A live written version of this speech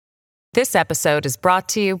This episode is brought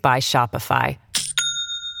to you by Shopify.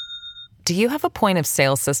 Do you have a point of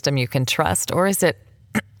sale system you can trust, or is it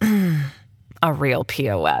a real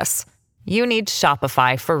POS? You need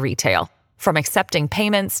Shopify for retail. From accepting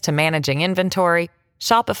payments to managing inventory,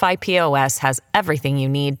 Shopify POS has everything you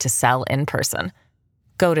need to sell in person.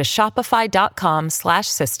 Go to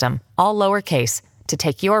shopify.com/system, all lowercase, to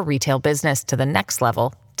take your retail business to the next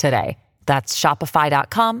level today. That's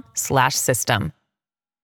shopify.com/system.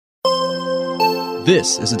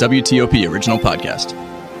 This is a WTOP original podcast.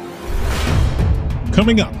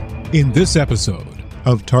 Coming up in this episode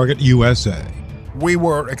of Target USA. We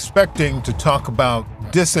were expecting to talk about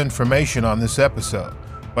disinformation on this episode,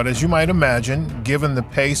 but as you might imagine, given the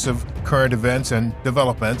pace of current events and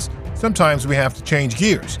developments, sometimes we have to change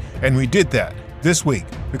gears, and we did that this week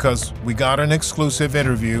because we got an exclusive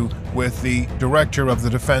interview with the director of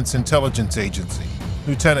the Defense Intelligence Agency,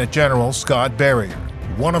 Lieutenant General Scott Berrier.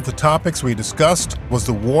 One of the topics we discussed was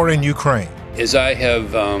the war in Ukraine. As I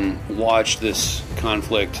have watched this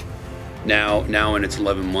conflict now in its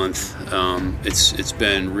 11th month, it's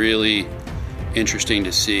been really interesting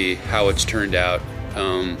to see how it's turned out.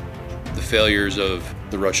 The failures of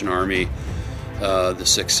the Russian army, the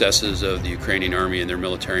successes of the Ukrainian army and their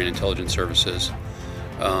military and intelligence services.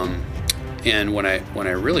 And when I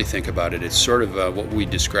really think about it, it's sort of what we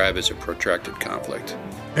describe as a protracted conflict.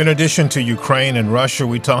 In addition to Ukraine and Russia,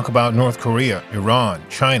 we talk about North Korea, Iran,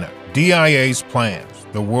 China, DIA's plans,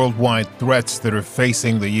 the worldwide threats that are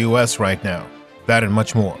facing the U.S. right now. That and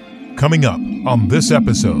much more. Coming up on this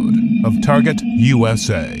episode of Target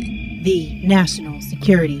USA. The National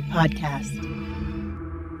Security Podcast.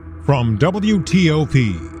 From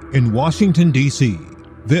WTOP in Washington, D.C.,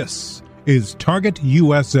 this is Target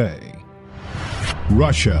USA.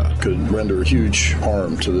 Russia could render huge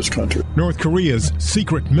harm to this country. North Korea's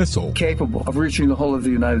secret missile. Capable of reaching the whole of the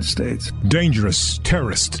United States. Dangerous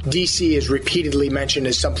terrorist. D.C. is repeatedly mentioned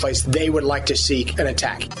as someplace they would like to seek an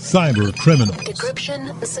attack. Cyber criminals.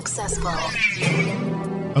 Decryption successful.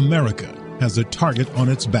 America has a target on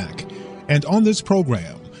its back. And on this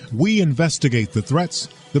program, we investigate the threats,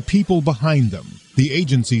 the people behind them, the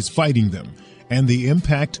agencies fighting them, and the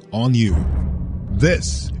impact on you.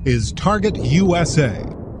 This is Target USA.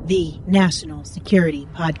 The National Security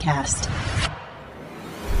Podcast.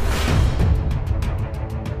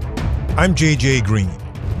 I'm JJ Green.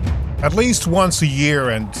 At least once a year,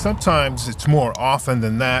 and sometimes it's more often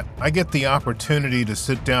than that, I get the opportunity to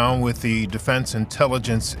sit down with the Defense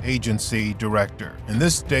Intelligence Agency director. And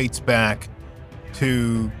this dates back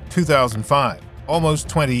to 2005, almost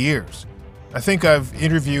 20 years. I think I've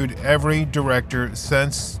interviewed every director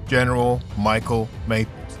since General Michael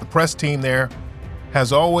Maples. The press team there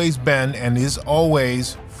has always been and is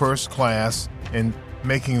always first class in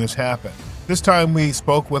making this happen. This time we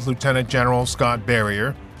spoke with Lieutenant General Scott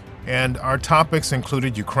Berrier, and our topics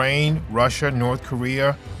included Ukraine, Russia, North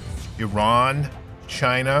Korea, Iran,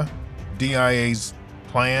 China, DIA's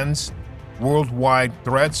plans, worldwide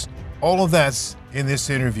threats. All of that's in this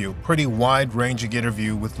interview, pretty wide-ranging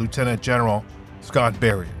interview with Lieutenant General Scott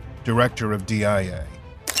Berrier, Director of DIA.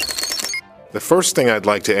 The first thing I'd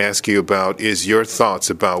like to ask you about is your thoughts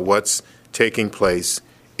about what's taking place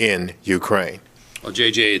in Ukraine. Well,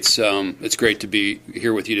 JJ, it's great to be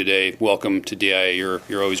here with you today. Welcome to DIA. You're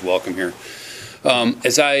always welcome here.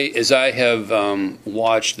 As I have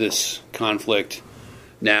watched this conflict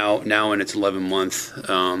now in its 11th month,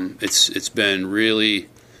 it's been really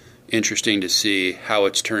interesting to see how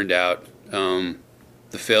it's turned out. The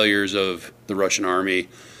failures of the Russian army,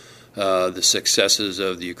 the successes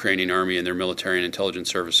of the Ukrainian army and their military and intelligence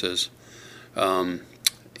services.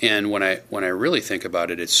 And when I really think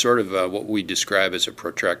about it, it's sort of what we describe as a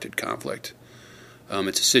protracted conflict.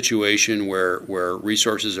 It's a situation where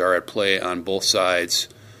resources are at play on both sides,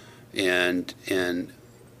 and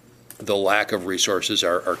the lack of resources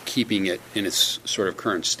are keeping it in its sort of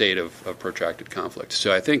current state of protracted conflict.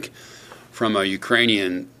 So I think from a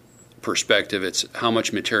Ukrainian perspective, it's how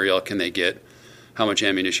much material can they get, how much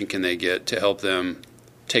ammunition can they get to help them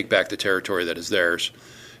take back the territory that is theirs.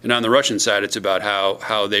 And on the Russian side, it's about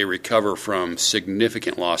how they recover from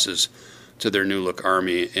significant losses to their new look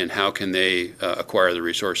army, and how can they acquire the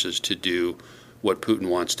resources to do what Putin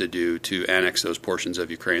wants to do, to annex those portions of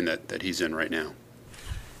Ukraine that he's in right now.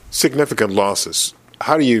 Significant losses.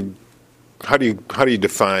 How do you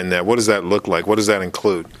define that? What does that look like? What does that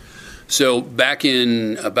include? So back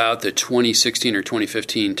in about the 2016 or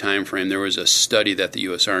 2015 timeframe, there was a study that the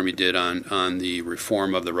U.S. Army did on the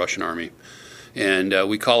reform of the Russian Army. And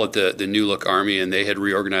we call it the New Look Army, and they had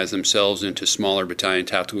reorganized themselves into smaller battalion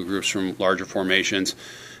tactical groups from larger formations.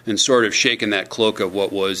 and sort of shaken that cloak of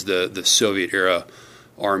what was the Soviet-era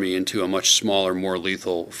Army into a much smaller, more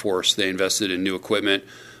lethal force. They invested in new equipment.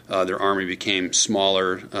 Their army became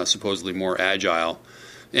smaller, supposedly more agile.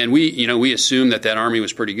 And we assumed that army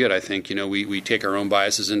was pretty good. I think, we take our own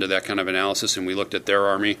biases into that kind of analysis, and we looked at their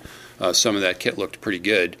army. Some of that kit looked pretty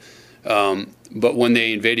good. But when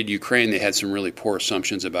they invaded Ukraine, they had some really poor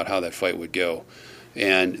assumptions about how that fight would go.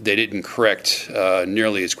 And they didn't correct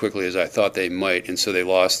nearly as quickly as I thought they might. And so they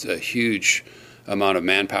lost a huge amount of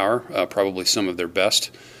manpower, probably some of their best.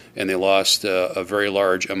 And they lost a very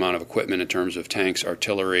large amount of equipment in terms of tanks,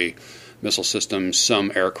 artillery, missile systems,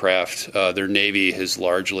 some aircraft. Their Navy has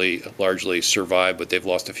largely survived, but they've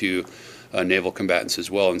lost a few naval combatants as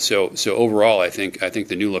well. And so overall, I think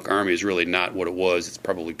the New Look Army is really not what it was. It's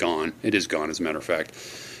probably gone. It is gone, as a matter of fact.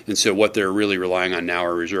 And so what they're really relying on now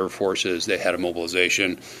are reserve forces. They had a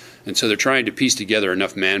mobilization. And so they're trying to piece together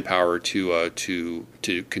enough manpower to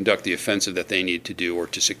conduct the offensive that they need to do or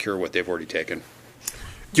to secure what they've already taken.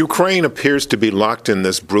 Ukraine appears to be locked in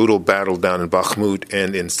this brutal battle down in Bakhmut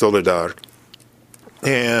and in Soledar.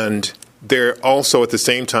 And they're also at the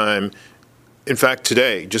same time, in fact,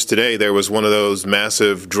 just today, there was one of those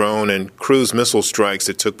massive drone and cruise missile strikes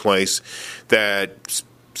that took place that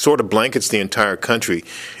sort of blankets the entire country.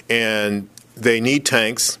 And they need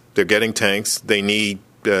tanks. They're getting tanks. They need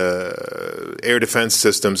air defense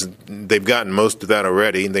systems. They've gotten most of that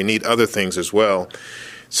already. They need other things as well.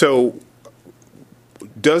 So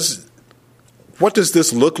what does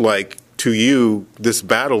this look like to you, this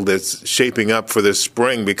battle that's shaping up for this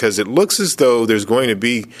spring? Because it looks as though there's going to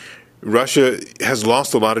be Russia has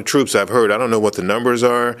lost a lot of troops, I've heard. I don't know what the numbers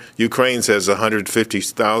are. Ukraine says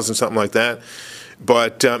 150,000, something like that.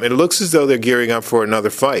 But it looks as though they're gearing up for another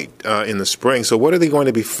fight in the spring. So what are they going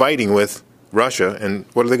to be fighting with Russia, and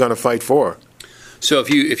what are they going to fight for? So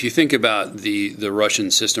if you think about the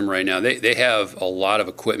Russian system right now, they have a lot of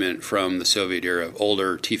equipment from the Soviet era,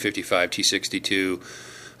 older T-55, T-62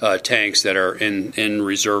 tanks that are in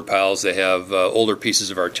reserve piles. They have older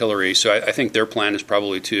pieces of artillery. So I think their plan is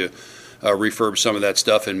probably to refurb some of that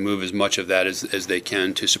stuff and move as much of that as they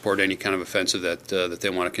can to support any kind of offensive that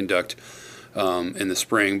they want to conduct in the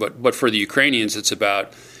spring. But for the Ukrainians, it's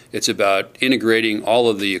about integrating all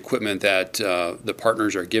of the equipment that the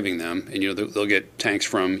partners are giving them. And they'll get tanks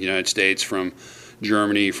from the United States, from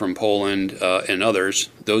Germany, from Poland, and others.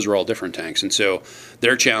 Those are all different tanks. And so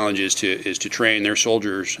their challenge is to train their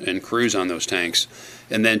soldiers and crews on those tanks,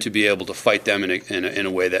 and then to be able to fight them in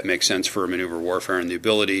a way that makes sense for maneuver warfare, and the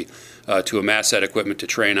ability to amass that equipment, to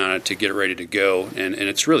train on it, to get it ready to go. And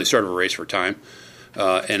it's really sort of a race for time.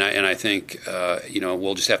 And I think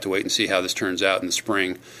we'll just have to wait and see how this turns out in the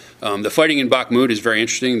spring. The fighting in Bakhmut is very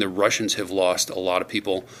interesting. The Russians have lost a lot of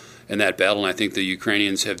people in that battle, and I think the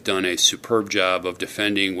Ukrainians have done a superb job of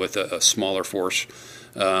defending with a smaller force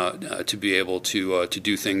to be able to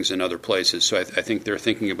do things in other places. So I think they're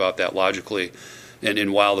thinking about that logically.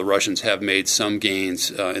 And while the Russians have made some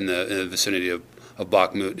gains in the vicinity of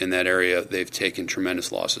Bakhmut in that area, they've taken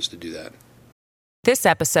tremendous losses to do that. This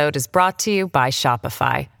episode is brought to you by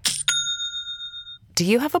Shopify. Do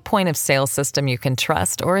you have a point of sale system you can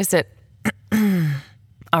trust, or is it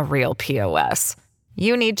a real POS?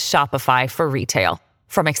 You need Shopify for retail.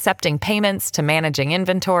 From accepting payments to managing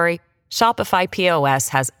inventory, Shopify POS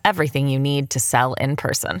has everything you need to sell in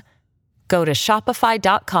person. Go to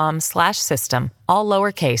shopify.com/system, all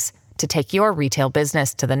lowercase, to take your retail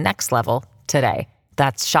business to the next level today.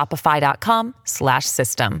 That's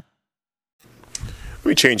shopify.com/system. Let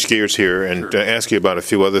me change gears here and ask you about a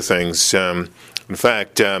few other things. In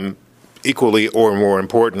fact, equally or more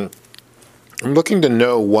important, I'm looking to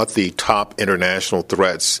know what the top international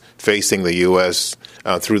threats facing the U.S.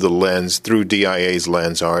 Through DIA's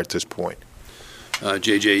lens are at this point.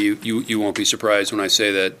 JJ, you won't be surprised when I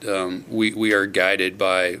say that we are guided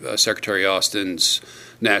by Secretary Austin's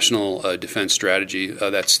national defense strategy.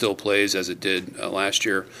 That still plays as it did last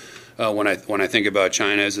year. When I think about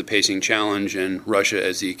China as the pacing challenge and Russia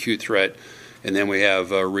as the acute threat, and then we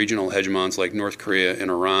have regional hegemons like North Korea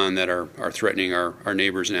and Iran that are threatening our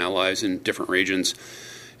neighbors and allies in different regions.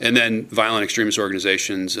 And then violent extremist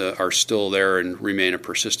organizations are still there and remain a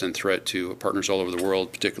persistent threat to partners all over the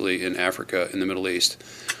world, particularly in Africa and the Middle East.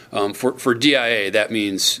 For DIA, that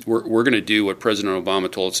means we're going to do what President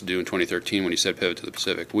Obama told us to do in 2013 when he said pivot to the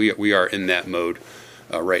Pacific. We are in that mode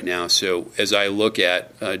right now. So as I look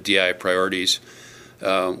at DIA priorities,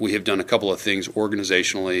 we have done a couple of things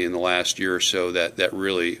organizationally in the last year or so that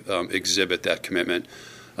really exhibit that commitment.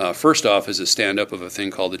 First off is a stand-up of a thing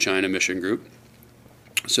called the China Mission Group.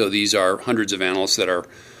 So these are hundreds of analysts that are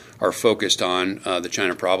are focused on the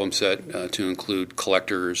China problem set to include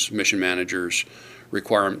collectors, mission managers,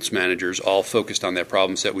 requirements managers, all focused on that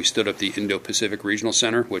problem set. We stood up the Indo-Pacific Regional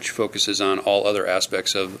Center, which focuses on all other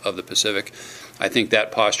aspects of the Pacific. I think that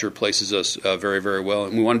posture places us very, very well.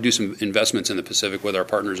 And we want to do some investments in the Pacific with our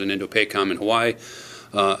partners in Indo-PACOM in Hawaii,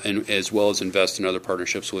 and as well as invest in other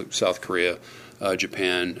partnerships with South Korea,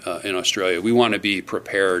 Japan, and Australia. We want to be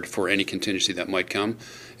prepared for any contingency that might come,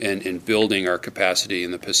 and building our capacity in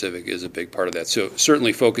the Pacific is a big part of that. So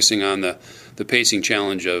certainly focusing on the pacing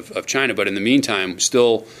challenge of China, but in the meantime,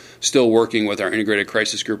 still working with our integrated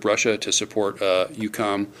crisis group, Russia, to support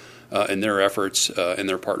EUCOM and their efforts and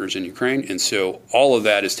their partners in Ukraine. And so all of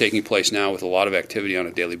that is taking place now with a lot of activity on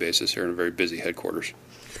a daily basis here in a very busy headquarters.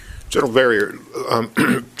 General Berrier,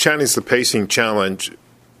 China's the pacing challenge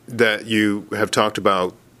that you have talked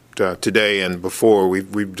about today and before.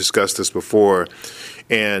 We've discussed this before,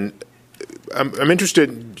 and I'm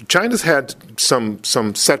interested. China's had some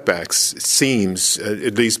setbacks, it seems,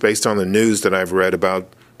 at least based on the news that I've read about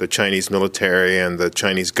the Chinese military and the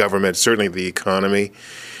Chinese government, certainly the economy.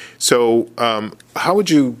 So how would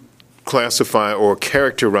you classify or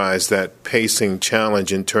characterize that pacing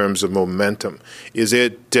challenge in terms of momentum? Is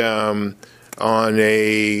it on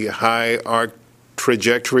a high arc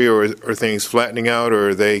trajectory, or are things flattening out, or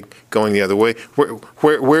are they going the other way?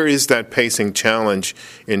 Where is that pacing challenge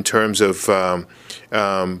in terms of the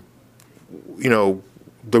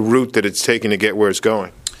route that it's taking to get where it's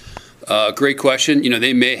going? Great question.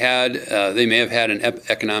 They may have had an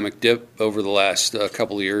economic dip over the last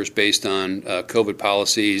couple of years based on COVID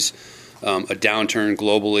policies, a downturn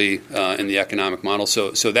globally in the economic model.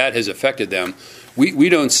 So that has affected them. We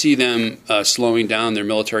don't see them slowing down their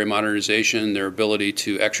military modernization, their ability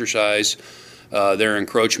to exercise their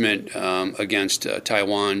encroachment against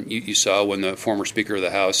Taiwan. You saw when the former Speaker of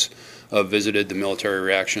the House visited the military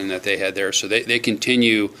reaction that they had there. So they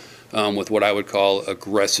continue with what I would call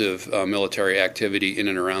aggressive military activity in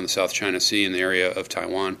and around the South China Sea in the area of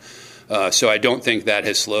Taiwan. So I don't think that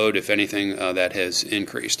has slowed. If anything, that has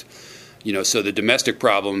increased. So the domestic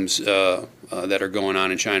problems that are going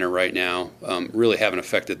on in China right now really haven't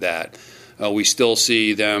affected that. We still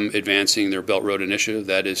see them advancing their Belt Road Initiative.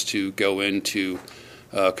 That is to go into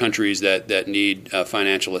countries that need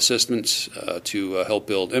financial assistance to help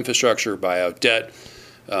build infrastructure, buy out debt.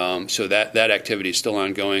 So that activity is still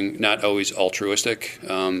ongoing, not always altruistic.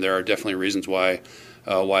 There are definitely reasons why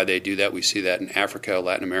they do that. We see that in Africa,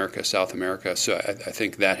 Latin America, South America. So I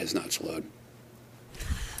think that has not slowed.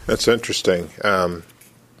 That's interesting.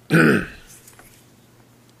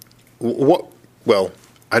 Well,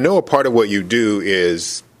 I know a part of what you do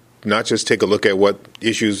is not just take a look at what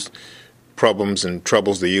issues, problems, and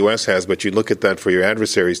troubles the U.S. has, but you look at that for your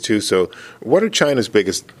adversaries too. So what are China's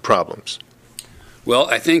biggest problems? Well,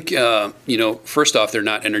 I think, first off, they're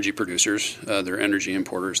not energy producers. They're energy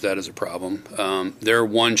importers. That is a problem. Their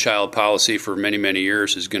one-child policy for many, many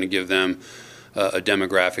years is going to give them a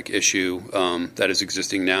demographic issue that is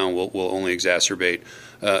existing now and will only exacerbate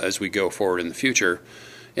as we go forward in the future.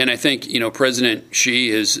 And I think, President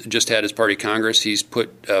Xi has just had his party Congress. He's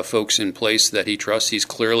put folks in place that he trusts. He's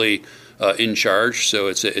clearly in charge. So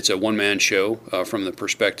it's a one-man show from the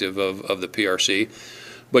perspective of the PRC.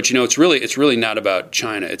 But, it's really not about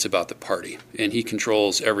China. It's about the party. And he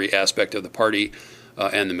controls every aspect of the party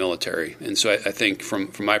and the military. And so I think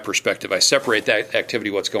from my perspective, I separate that activity,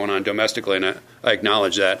 what's going on domestically, and I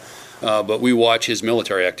acknowledge that. But we watch his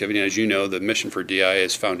military activity. And as you know, the mission for DI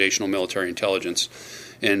is foundational military intelligence.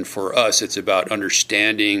 And for us, it's about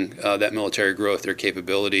understanding that military growth, their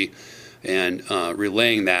capability, and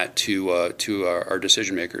relaying that to our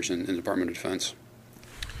decision makers in the Department of Defense.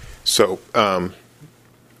 So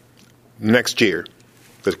next year,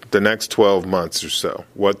 the next 12 months or so,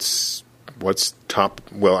 what's top?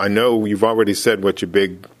 Well, I know you've already said what your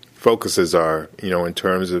big focuses are, in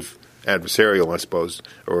terms of adversarial, I suppose,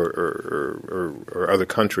 or other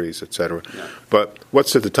countries, et cetera. Yeah. But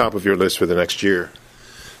what's at the top of your list for the next year?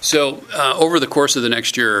 So over the course of the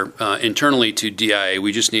next year, internally to DIA,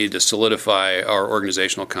 we just need to solidify our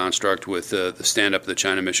organizational construct with the stand-up of the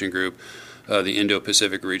China Mission Group, the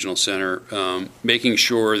Indo-Pacific Regional Center, making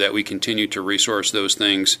sure that we continue to resource those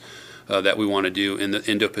things that we want to do in the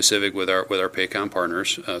Indo-Pacific with our PACOM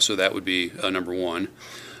partners. So that would be number one.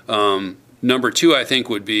 Number two, I think,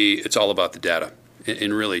 would be it's all about the data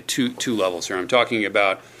in really two levels here. I'm talking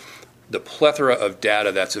about the plethora of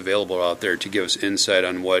data that's available out there to give us insight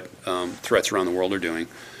on what threats around the world are doing.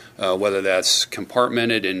 whether that's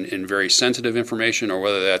compartmented in very sensitive information or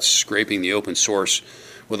whether that's scraping the open source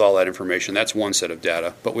with all that information. That's one set of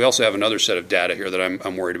data. But we also have another set of data here that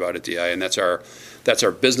I'm worried about at DI, and that's our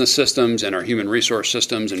business systems and our human resource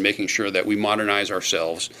systems, and making sure that we modernize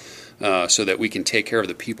ourselves so that we can take care of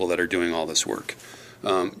the people that are doing all this work.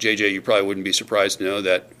 JJ, you probably wouldn't be surprised to know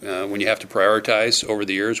that when you have to prioritize over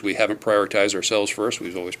the years, we haven't prioritized ourselves first.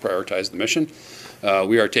 We've always prioritized the mission.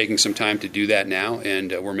 We are taking some time to do that now,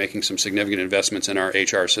 and we're making some significant investments in our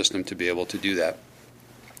HR system to be able to do that.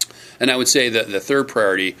 And I would say that the third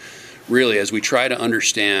priority, really, as we try to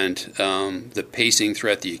understand the pacing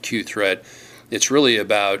threat, the acute threat, it's really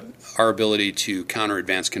about our ability to counter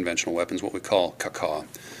advanced conventional weapons, what we call CACA.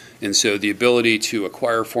 And so the ability to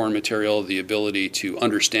acquire foreign material, the ability to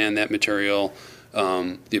understand that material,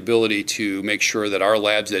 the ability to make sure that our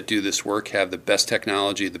labs that do this work have the best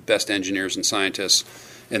technology, the best engineers and scientists,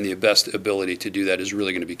 and the best ability to do that is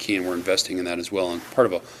really going to be key, and we're investing in that as well. And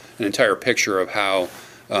part of an entire picture of how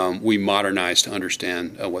we modernize to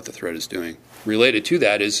understand what the threat is doing. Related to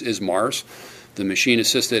that is MARS, the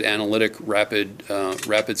Machine-Assisted Analytic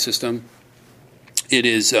Rapid System. It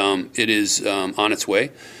is on its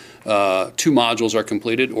way. 2 modules are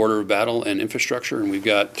completed, Order of Battle and Infrastructure, and we've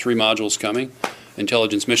got 3 modules coming,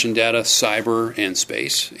 Intelligence Mission Data, Cyber, and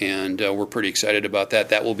Space, and we're pretty excited about that.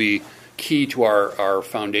 That will be key to our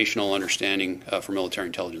foundational understanding for military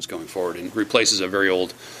intelligence going forward, and replaces a very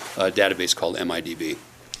old database called MIDB.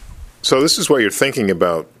 So this is what you're thinking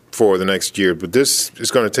about for the next year, but this is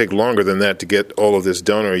going to take longer than that to get all of this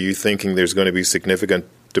done, or are you thinking there's going to be significant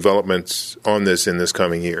developments on this in this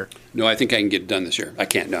coming year? No, I think I can get it done this year. I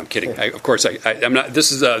can't. No, I'm kidding. Of course, I'm not.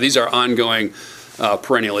 These are ongoing,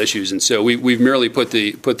 perennial issues, and so we've merely put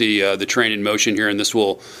the train in motion here, and this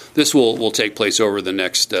will take place over the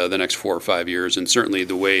next 4 or 5 years, and certainly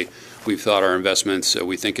the way we've thought our investments,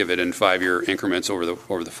 we think of it in 5-year increments over the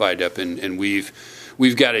FIDEP, and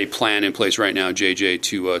we've got a plan in place right now, JJ,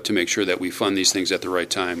 to make sure that we fund these things at the right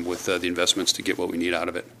time with the investments to get what we need out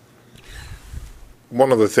of it.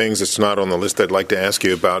 One of the things that's not on the list I'd like to ask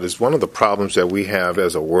you about is one of the problems that we have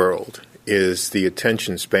as a world is the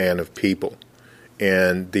attention span of people.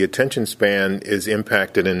 And the attention span is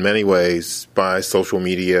impacted in many ways by social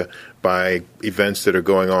media, by events that are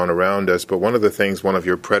going on around us. But one of the things one of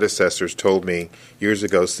your predecessors told me years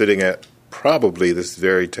ago, sitting at probably this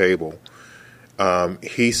very table,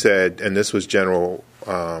 he said, and this was General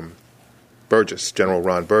Ron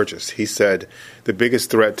Burgess, he said the biggest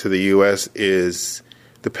threat to the U.S. is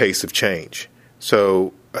the pace of change.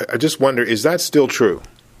 So I just wonder, is that still true?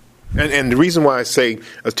 And the reason why I say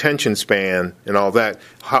attention span and all that,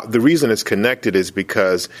 the reason it's connected is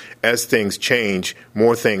because as things change,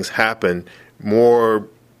 more things happen, more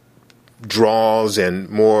draws and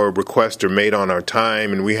more requests are made on our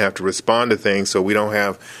time, and we have to respond to things, so we don't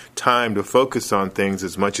have time to focus on things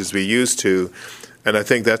as much as we used to. And I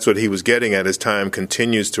think that's what he was getting at. As time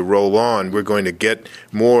continues to roll on, we're going to get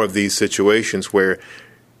more of these situations where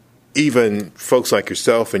even folks like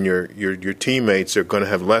yourself and your teammates are going to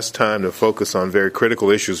have less time to focus on very critical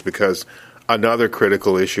issues because another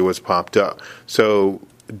critical issue has popped up. So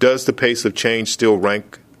does the pace of change still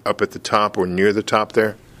rank up at the top or near the top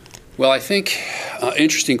there? Well, I think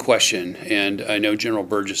interesting question, and I know General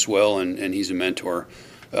Burgess well, and he's a mentor,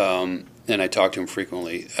 and I talk to him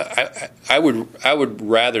frequently. I would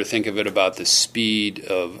rather think of it about the speed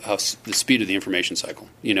of the information cycle.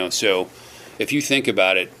 So if you think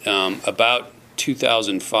about it, about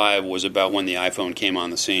 2005 was about when the iPhone came on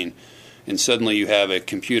the scene, and suddenly you have a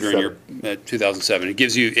computer in your 2007. It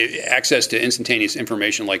gives you access to instantaneous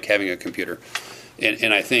information like having a computer,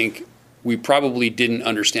 and I think we probably didn't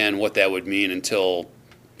understand what that would mean until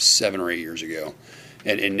 7 or 8 years ago.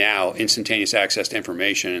 And now instantaneous access to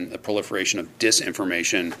information and the proliferation of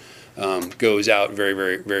disinformation goes out very,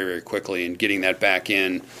 very, very, very quickly, and getting that back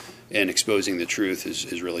in and exposing the truth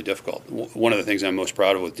is really difficult. One of the things I'm most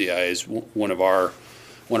proud of with DI is one of our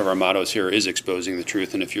mottos here is exposing the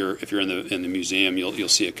truth. And if you're in the museum, you'll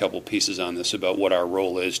see a couple pieces on this about what our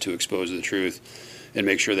role is to expose the truth and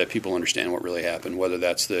make sure that people understand what really happened, whether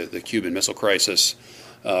that's the Cuban Missile Crisis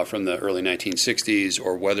from the early 1960s,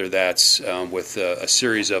 or whether that's with a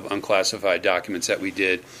series of unclassified documents that we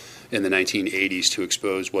did in the 1980s to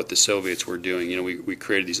expose what the Soviets were doing. We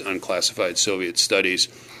created these unclassified Soviet studies,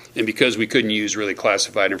 and because we couldn't use really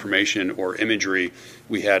classified information or imagery,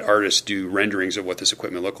 we had artists do renderings of what this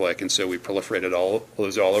equipment looked like, and so we proliferated all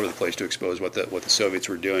over the place to expose what the Soviets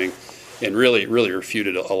were doing, and really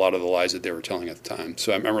refuted a lot of the lies that they were telling at the time.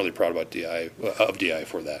 So I'm really proud about DI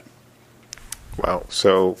for that. Wow.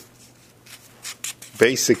 So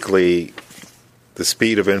basically, the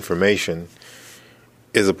speed of information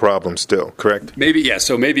is a problem still, correct? Maybe, yeah.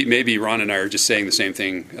 So maybe Ron and I are just saying the same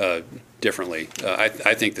thing differently.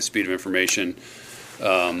 I think the speed of information,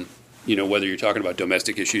 whether you're talking about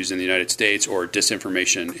domestic issues in the United States or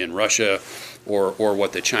disinformation in Russia or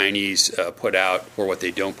what the Chinese put out or what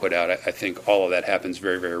they don't put out, I think all of that happens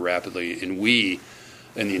very, very rapidly. And we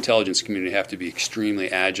in the intelligence community have to be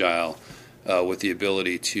extremely agile with the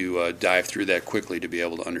ability to dive through that quickly to be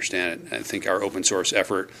able to understand it. I think our open source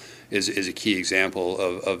effort is a key example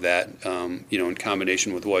of that, in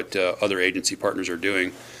combination with what other agency partners are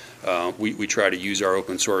doing. We try to use our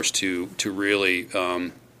open source to really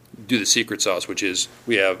do the secret sauce, which is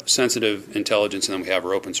we have sensitive intelligence and then we have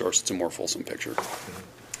our open source. It's a more fulsome picture.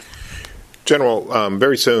 General,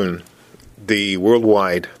 very soon the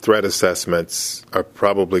worldwide threat assessments are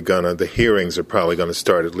probably the hearings are probably going to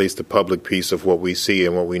start, at least the public piece of what we see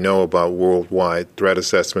and what we know about worldwide threat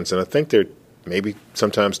assessments. And I think they're maybe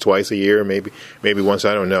sometimes twice a year, maybe once,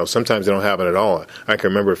 I don't know. Sometimes they don't happen at all. I can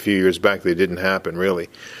remember a few years back they didn't happen, really.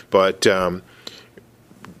 But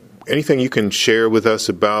anything you can share with us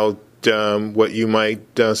about what you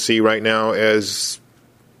might see right now as,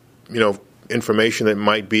 information that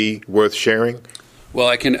might be worth sharing? Well,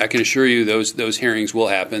 I can assure you those hearings will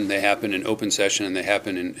happen. They happen in open session and they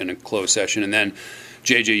happen in a closed session. And then,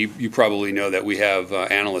 JJ, you probably know that we have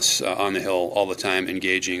analysts on the Hill all the time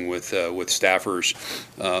engaging with staffers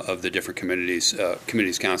of the different committees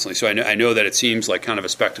constantly. So I know that it seems like kind of a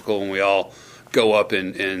spectacle when we all go up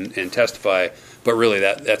and testify, but really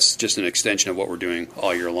that's just an extension of what we're doing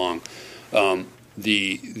all year long.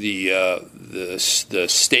 The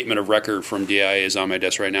statement of record from DIA is on my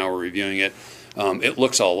desk right now. We're reviewing it. It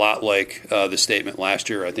looks a lot like the statement last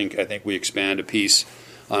year. I think we expand a piece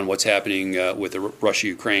on what's happening with the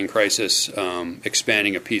Russia-Ukraine crisis,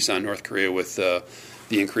 expanding a piece on North Korea with the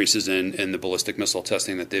increases in the ballistic missile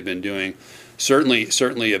testing that they've been doing.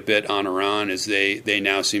 Certainly a bit on Iran, as they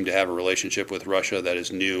now seem to have a relationship with Russia that is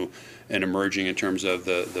new and emerging in terms of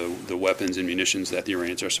the weapons and munitions that the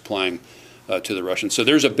Iranians are supplying to the Russians. So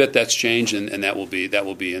there's a bit that's changed, and that will be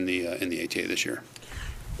in the ATA this year.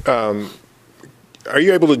 Are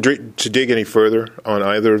you able to dig any further on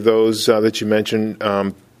either of those that you mentioned,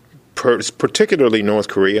 particularly North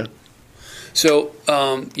Korea? So,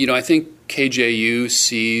 I think KJU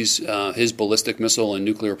sees his ballistic missile and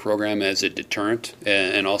nuclear program as a deterrent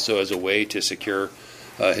and also as a way to secure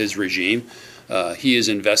his regime. He has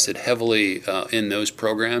invested heavily in those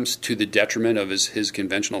programs to the detriment of his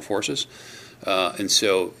conventional forces. And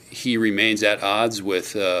so he remains at odds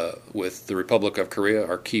with the Republic of Korea,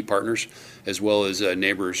 our key partners, as well as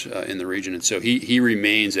neighbors in the region. And so he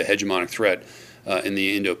remains a hegemonic threat in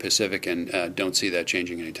the Indo-Pacific, and don't see that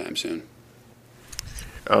changing anytime soon.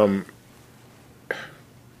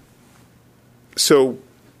 So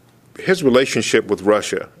his relationship with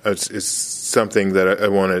Russia is something that I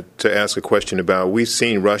wanted to ask a question about. We've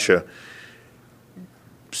seen Russia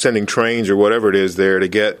sending trains or whatever it is there to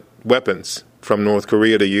get weapons from North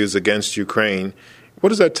Korea to use against Ukraine. What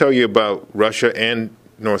does that tell you about Russia and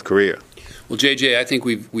North Korea? Well, JJ, I think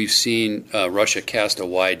we've seen Russia cast a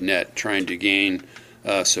wide net trying to gain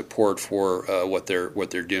support for what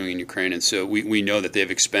they're doing in Ukraine, and so we know that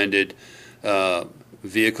they've expended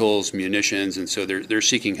vehicles, munitions, and so they're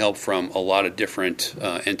seeking help from a lot of different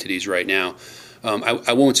entities right now.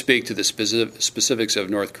 I won't speak to the specifics of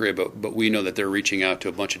North Korea, but we know that they're reaching out to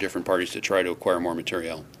a bunch of different parties to try to acquire more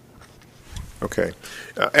material. Okay.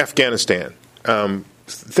 Afghanistan.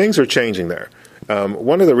 Things are changing there.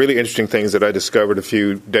 One of the really interesting things that I discovered a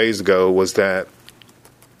few days ago was that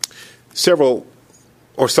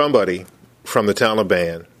somebody from the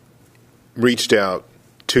Taliban reached out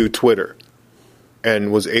to Twitter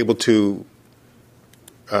and was able to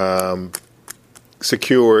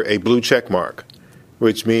secure a blue check mark,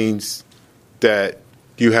 which means that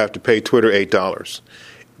you have to pay Twitter $8.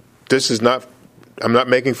 This is not, I'm not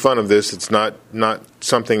making fun of this, it's not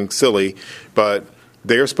something silly, but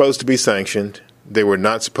they are supposed to be sanctioned. They were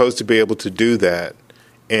not supposed to be able to do that.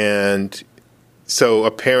 And so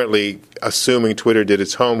apparently, assuming Twitter did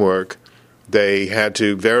its homework, they had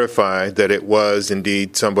to verify that it was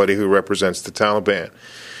indeed somebody who represents the Taliban.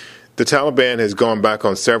 The Taliban has gone back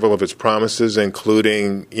on several of its promises,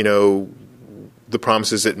 including, the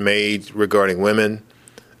promises it made regarding women.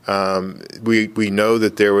 We know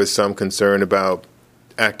that there was some concern about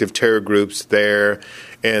active terror groups there.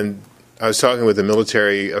 And I was talking with a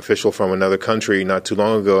military official from another country not too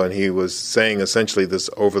long ago, and he was saying essentially this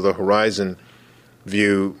over-the-horizon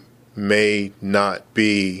view may not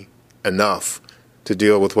be enough to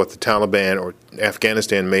deal with what the Taliban or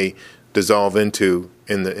Afghanistan may dissolve into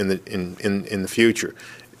in the future.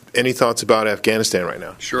 Any thoughts about Afghanistan right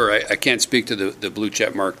now? Sure. I can't speak to the blue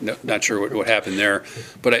check mark. Not sure what happened there.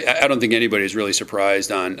 But I don't think anybody's really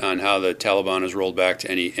surprised on how the Taliban has rolled back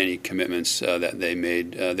to any commitments that they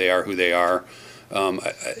made. They are who they are.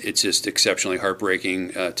 It's just exceptionally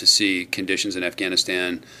heartbreaking to see conditions in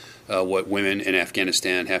Afghanistan, what women in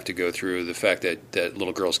Afghanistan have to go through, the fact that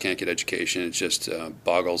little girls can't get education. It just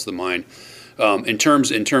boggles the mind. In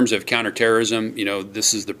terms of counterterrorism,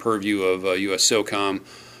 this is the purview of U.S. SOCOM.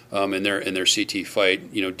 In their CT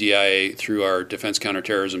fight, DIA through our Defense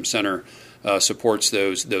Counterterrorism Center supports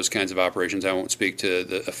those kinds of operations. I won't speak to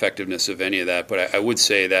the effectiveness of any of that, but I would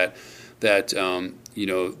say that the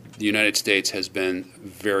United States has been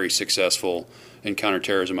very successful in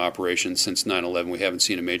counterterrorism operations since 9/11. We haven't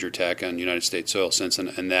seen a major attack on United States soil since,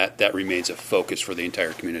 and that remains a focus for the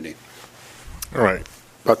entire community. All right,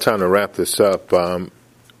 about time to wrap this up.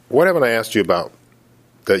 What haven't I asked you about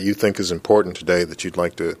that you think is important today that you'd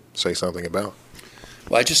like to say something about?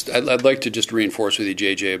 Well, I'd like to just reinforce with you,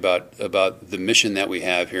 JJ, about the mission that we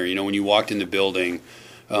have here. When you walked in the building,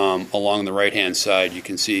 along the right-hand side, you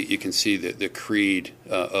can see the creed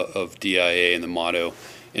of DIA and the motto,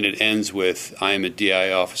 and it ends with, "I am a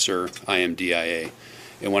DIA officer, I am DIA."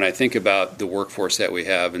 And when I think about the workforce that we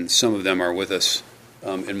have, and some of them are with us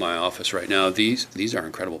in my office right now, these are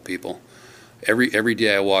incredible people. Every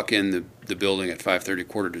day I walk in the building at 5:30,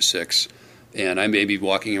 5:45, and I may be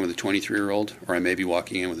walking in with a 23-year-old, or I may be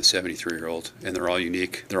walking in with a 73-year-old, and they're all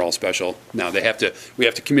unique, they're all special. Now we have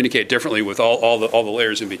to communicate differently with all the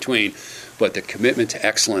layers in between, but the commitment to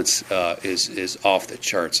excellence is off the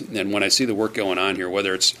charts. And when I see the work going on here,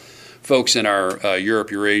 whether it's folks in our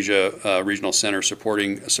Europe Eurasia Regional Center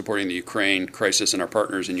supporting the Ukraine crisis and our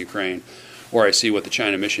partners in Ukraine, or I see what the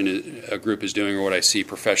China Mission Group is doing, or what I see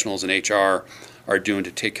professionals in HR are doing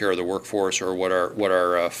to take care of the workforce, or what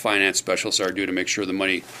our finance specialists are doing to make sure the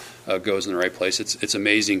money goes in the right place. It's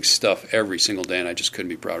amazing stuff every single day, and I just couldn't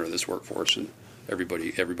be prouder of this workforce and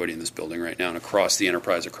everybody in this building right now and across the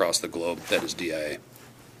enterprise, across the globe. That is DIA.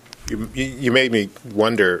 You made me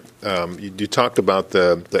wonder. You talked about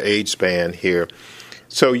the age span here,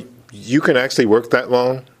 so you can actually work that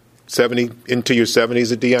long. 70 into your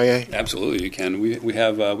 70s at DIA? Absolutely, you can. We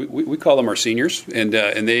have we call them our seniors, and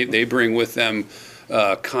they bring with them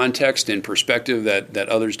context and perspective that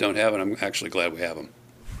others don't have, and I'm actually glad we have them.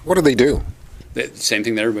 What do they do? Same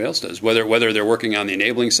thing that everybody else does. Whether they're working on the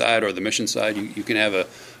enabling side or the mission side, you can have a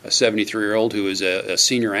 73-year-old who is a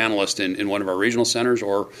senior analyst in one of our regional centers,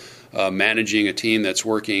 or managing a team that's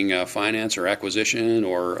working finance or acquisition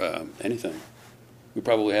or anything. We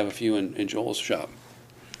probably have a few in Joel's shop.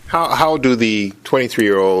 How do the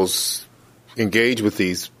 23-year-olds engage with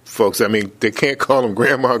these folks? I mean, they can't call them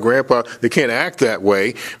grandma, grandpa. They can't act that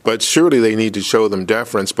way, but surely they need to show them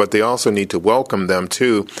deference, but they also need to welcome them,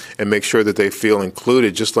 too, and make sure that they feel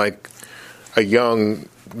included, just like a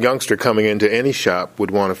youngster coming into any shop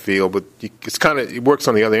would want to feel. But it works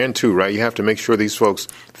on the other end, too, right? You have to make sure these folks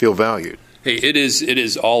feel valued. Hey, it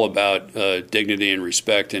is all about dignity and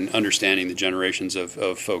respect and understanding the generations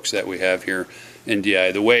of folks that we have here in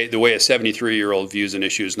DI. The way a 73-year-old views an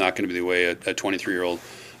issue is not going to be the way a 23-year-old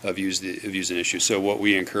views an issue. So what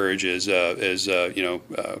we encourage is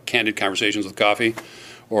candid conversations with coffee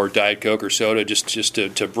or Diet Coke or soda, just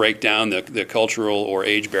to break down the cultural or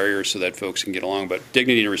age barriers so that folks can get along. But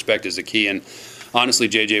dignity and respect is the key. And honestly,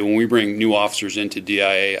 JJ, when we bring new officers into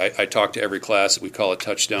DIA, I talk to every class. We call it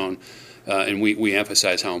Touchstone. And we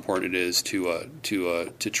emphasize how important it is to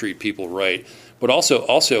treat people right, but also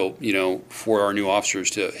for our new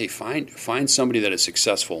officers to find somebody that is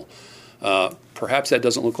successful. Perhaps that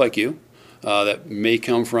doesn't look like you, that may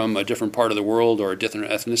come from a different part of the world or a different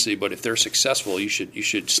ethnicity. But if they're successful, you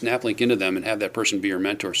should snap link into them and have that person be your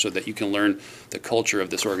mentor, so that you can learn the culture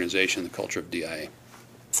of this organization, the culture of DIA.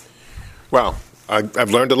 Wow.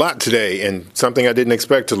 I've learned a lot today, and something I didn't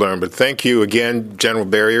expect to learn. But thank you again, General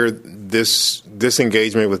Berrier. This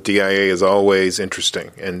engagement with DIA is always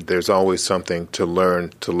interesting, and there's always something to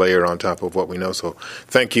learn to layer on top of what we know. So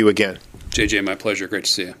thank you again. JJ, my pleasure. Great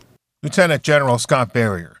to see you. Lieutenant General Scott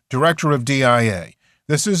Berrier, Director of DIA.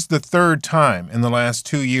 This is the third time in the last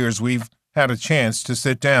 2 years we've had a chance to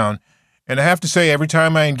sit down, and I have to say, every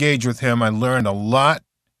time I engage with him, I learn a lot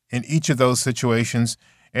in each of those situations.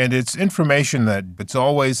 And it's information that it's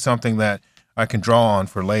always something that I can draw on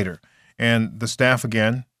for later. And the staff,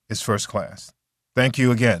 again, is first class. Thank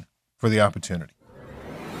you again for the opportunity.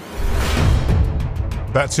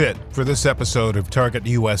 That's it for this episode of Target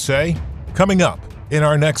USA. Coming up in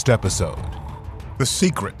our next episode, the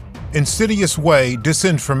secret, insidious way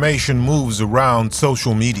disinformation moves around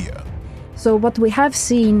social media. So what we have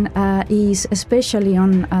seen is, especially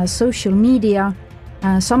on social media,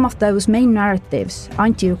 some of those main narratives,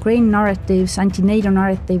 anti-Ukraine narratives, anti-NATO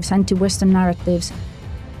narratives, anti-Western narratives.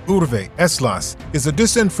 Urve Eslas is a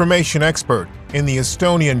disinformation expert in the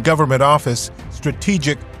Estonian Government Office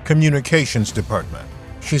Strategic Communications Department.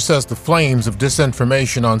 She says the flames of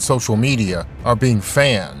disinformation on social media are being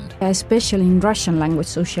fanned. Especially in Russian language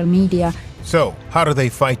social media. So, how do they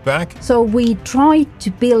fight back? So we try to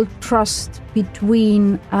build trust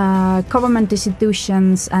between government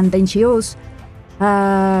institutions and NGOs,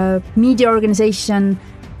 media organization,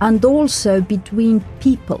 and also between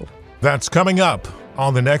people. That's coming up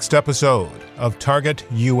on the next episode of Target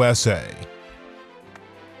USA.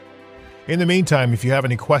 In the meantime, if you have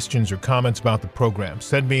any questions or comments about the program,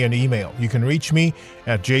 send me an email. You can reach me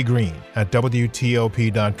at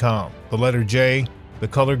jgreen@wtop.com. The letter J, the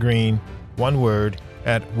color green, one word,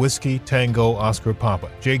 at Whiskey Tango Oscar Papa.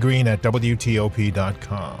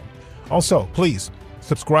 jgreen@wtop.com. Also, please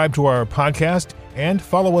subscribe to our podcast and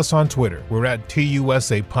follow us on Twitter. We're at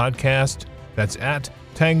TUSA Podcast. That's at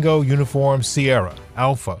Tango Uniform Sierra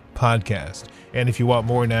Alpha Podcast. And if you want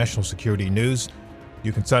more national security news,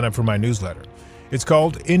 you can sign up for my newsletter. It's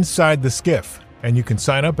called Inside the Skiff, and you can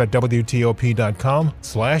sign up at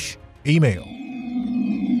WTOP.com/email.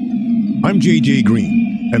 I'm JJ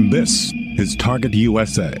Green, and this is Target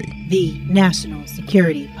USA, the National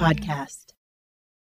Security Podcast.